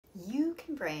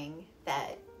bring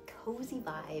that cozy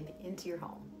vibe into your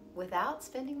home without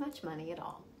spending much money at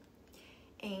all.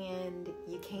 And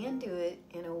you can do it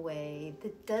in a way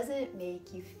that doesn't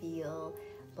make you feel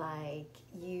like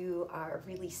you are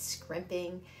really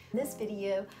scrimping. In this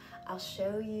video, I'll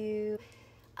show you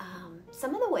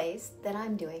some of the ways that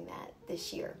I'm doing that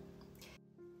this year.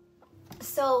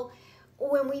 So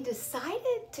when we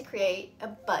decided to create a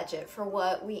budget for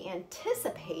what we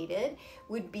anticipated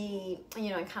would be,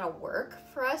 and kind of work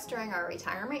for us during our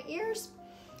retirement years,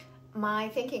 my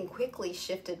thinking quickly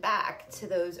shifted back to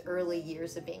those early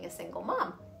years of being a single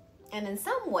mom. And in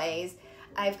some ways,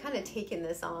 I've kind of taken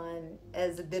this on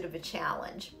as a bit of a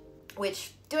challenge,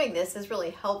 which doing this has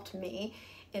really helped me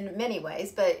in many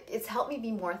ways, but it's helped me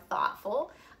be more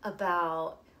thoughtful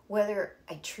about whether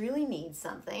I truly need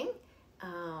something,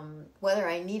 whether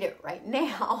I need it right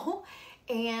now,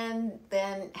 and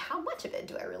then how much of it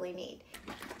do I really need.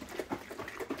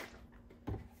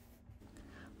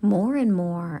 More and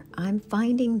more, I'm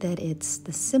finding that it's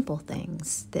the simple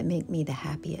things that make me the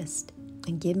happiest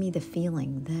and give me the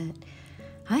feeling that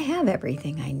I have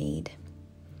everything I need.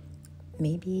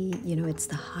 Maybe, it's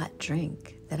the hot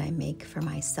drink that I make for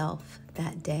myself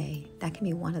that day. That can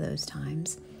be one of those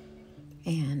times.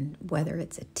 And whether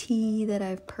it's a tea that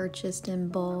I've purchased in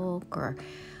bulk, or,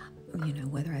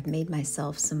 whether I've made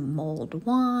myself some mulled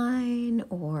wine,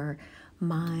 or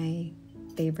my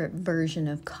favorite version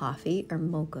of coffee or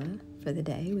mocha for the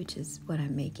day, which is what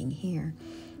I'm making here.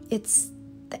 It's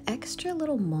the extra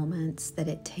little moments that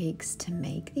it takes to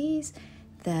make these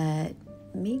that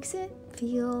makes it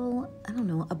feel,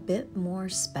 a bit more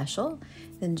special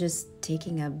than just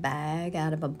taking a bag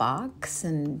out of a box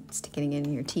and sticking it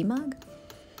in your tea mug.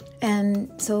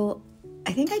 And so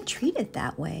I think I treat it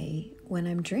that way when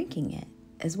I'm drinking it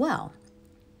as well.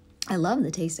 I love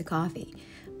the taste of coffee,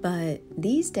 but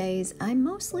these days I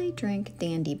mostly drink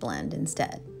Dandy Blend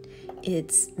instead.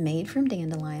 It's made from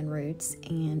dandelion roots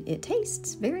and it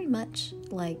tastes very much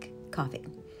like coffee.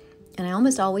 And I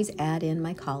almost always add in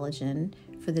my collagen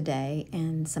for the day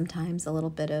and sometimes a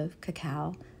little bit of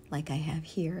cacao like I have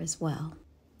here as well.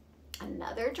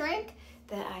 Another drink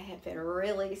that I have been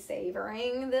really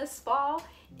savoring this fall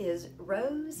is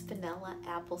rose vanilla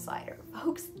apple cider.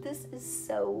 Folks, this is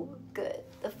so good.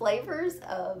 The flavors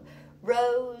of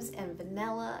rose and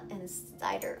vanilla and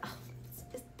cider,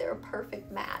 they're a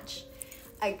perfect match.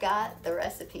 I got the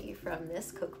recipe from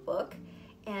this cookbook,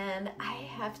 and I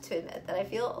have to admit that I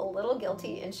feel a little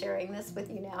guilty in sharing this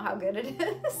with you now, how good it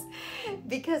is,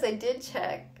 because I did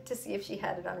check to see if she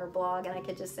had it on her blog, and I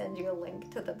could just send you a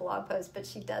link to the blog post, but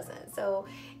she doesn't. So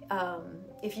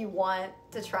if you want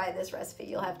to try this recipe,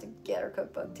 you'll have to get her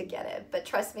cookbook to get it. But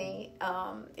trust me,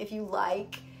 if you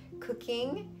like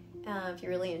cooking, if you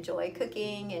really enjoy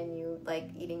cooking and you like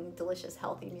eating delicious,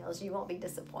 healthy meals, you won't be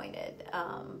disappointed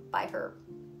by her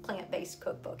plant-based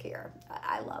cookbook here.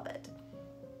 I love it.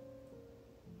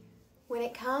 When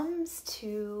it comes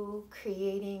to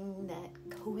creating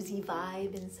that cozy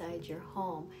vibe inside your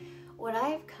home, what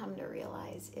I've come to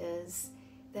realize is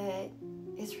that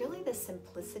it's really the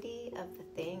simplicity of the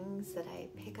things that I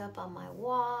pick up on my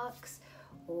walks,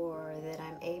 or that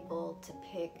I'm able to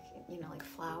pick, like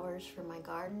flowers for my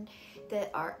garden,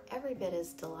 that are every bit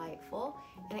as delightful,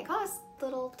 and it costs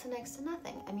little to next to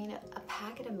nothing. I mean, a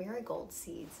packet of marigold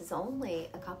seeds is only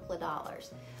a couple of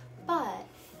dollars, but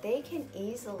they can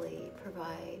easily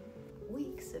provide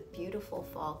weeks of beautiful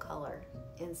fall color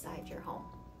inside your home.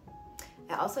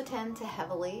 I also tend to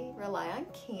heavily rely on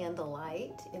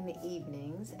candlelight in the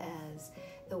evenings as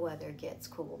the weather gets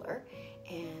cooler.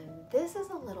 And this is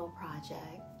a little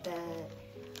project that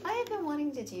I have been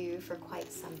wanting to do for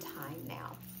quite some time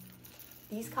now.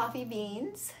 These coffee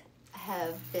beans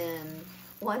have been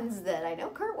ones that I know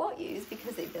Kurt won't use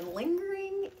because they've been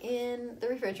lingering in the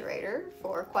refrigerator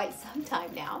for quite some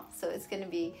time now. So it's going to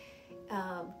be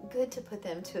good to put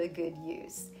them to a good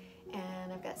use.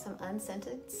 And I've got some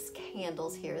unscented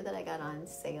candles here that I got on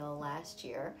sale last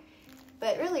year.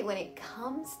 But really, when it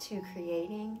comes to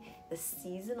creating the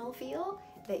seasonal feel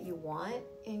that you want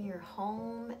in your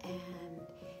home, and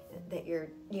that you're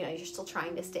still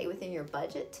trying to stay within your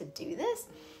budget to do this,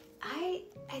 I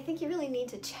think you really need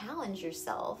to challenge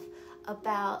yourself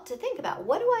to think about,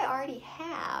 what do I already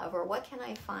have, or what can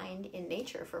I find in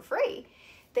nature for free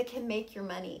that can make your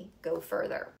money go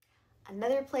further.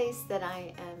 Another place that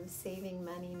I am saving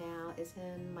money now is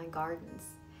in my gardens.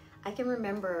 I can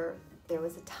remember there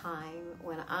was a time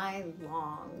when I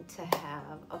longed to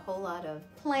have a whole lot of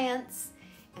plants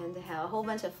and to have a whole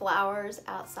bunch of flowers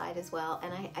outside as well,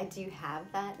 and I do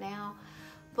have that now.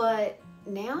 But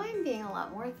now I'm being a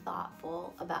lot more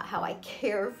thoughtful about how I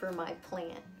care for my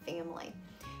plant family.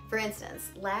 For instance,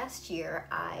 last year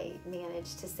I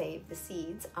managed to save the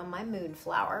seeds on my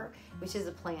moonflower, which is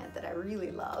a plant that I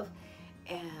really love,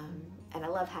 and I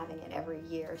love having it every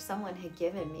year. Someone had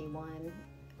given me one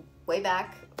way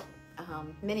back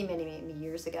many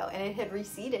years ago, and it had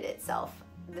reseeded itself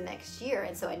the next year,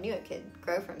 and so I knew it could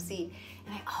grow from seed,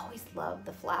 and I always loved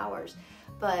the flowers.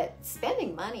 But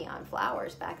spending money on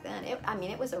flowers back then,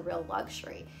 it was a real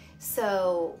luxury.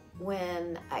 So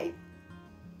when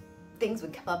things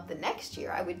would come up the next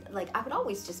year, I would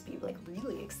always just be like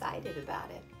really excited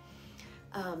about it.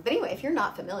 But anyway, if you're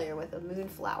not familiar with a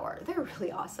moonflower, they're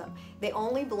really awesome. They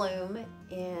only bloom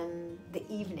in the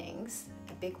evenings,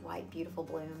 a big white beautiful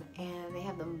bloom, and they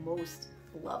have the most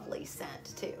lovely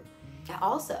scent too. I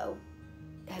also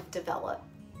have developed,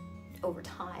 over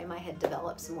time, I had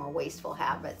developed some more wasteful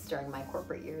habits during my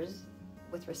corporate years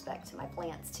with respect to my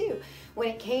plants too. When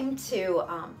it came to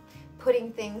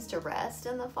putting things to rest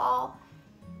in the fall,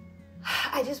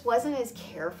 I just wasn't as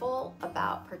careful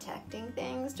about protecting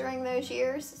things during those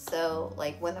years. So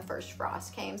like when the first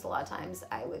frost came, a lot of times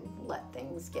I would let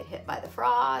things get hit by the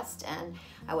frost, and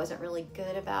I wasn't really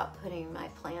good about putting my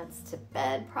plants to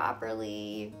bed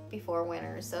properly before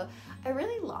winter. So I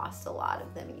really lost a lot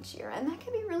of them each year, and that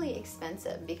can be really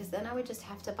expensive because then I would just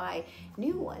have to buy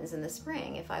new ones in the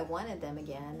spring if I wanted them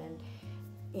again. And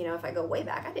if I go way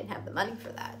back, I didn't have the money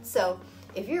for that. So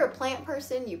if you're a plant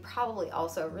person, you probably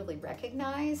also really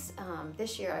recognize,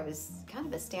 this year I was kind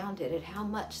of astounded at how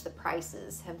much the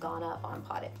prices have gone up on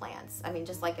potted plants. I mean,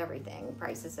 just like everything,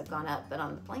 prices have gone up, but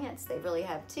on the plants, they really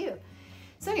have too.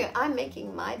 So anyway, I'm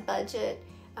making my budget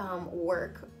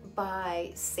work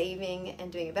by saving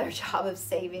and doing a better job of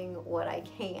saving what I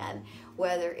can,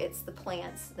 whether it's the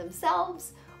plants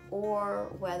themselves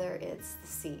or whether it's the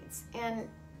seeds. And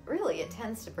really, it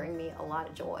tends to bring me a lot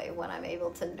of joy when I'm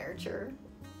able to nurture,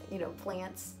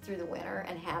 plants through the winter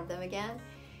and have them again.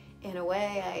 In a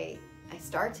way, I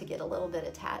start to get a little bit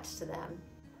attached to them.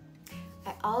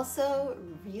 I also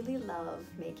really love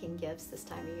making gifts this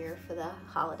time of year for the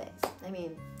holidays. I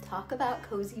mean, talk about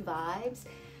cozy vibes.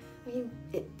 I mean,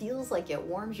 it feels like it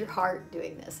warms your heart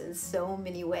doing this in so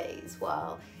many ways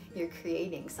while you're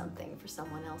creating something for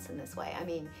someone else in this way. I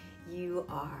mean, you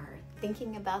are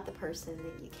thinking about the person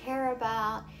that you care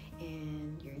about,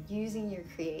 and you're using your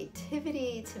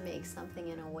creativity to make something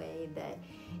in a way that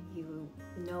you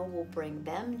know will bring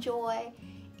them joy.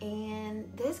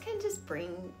 And this can just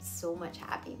bring so much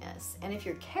happiness. And if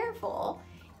you're careful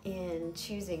in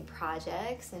choosing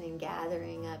projects and in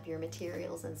gathering up your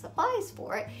materials and supplies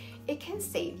for it, it can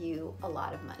save you a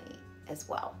lot of money as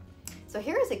well. So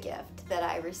here is a gift that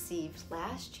I received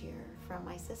last year from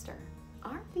my sister.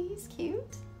 Aren't these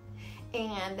cute?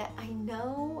 And I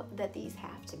know that these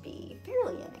have to be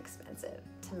fairly inexpensive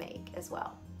to make as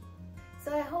well.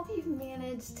 So I hope you've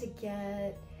managed to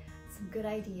get some good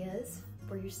ideas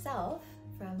for yourself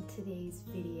from today's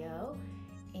video.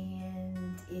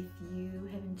 And if you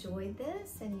have enjoyed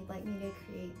this and you'd like me to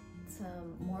create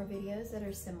some more videos that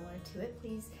are similar to it,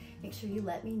 please make sure you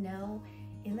let me know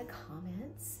in the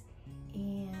comments.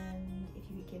 And if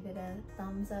you would give it a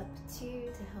thumbs up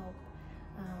too to help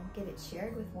get it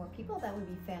shared with more people, that would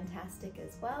be fantastic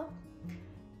as well.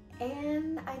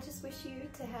 And I just wish you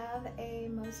to have a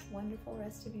most wonderful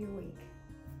rest of your week.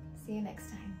 See you next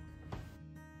time.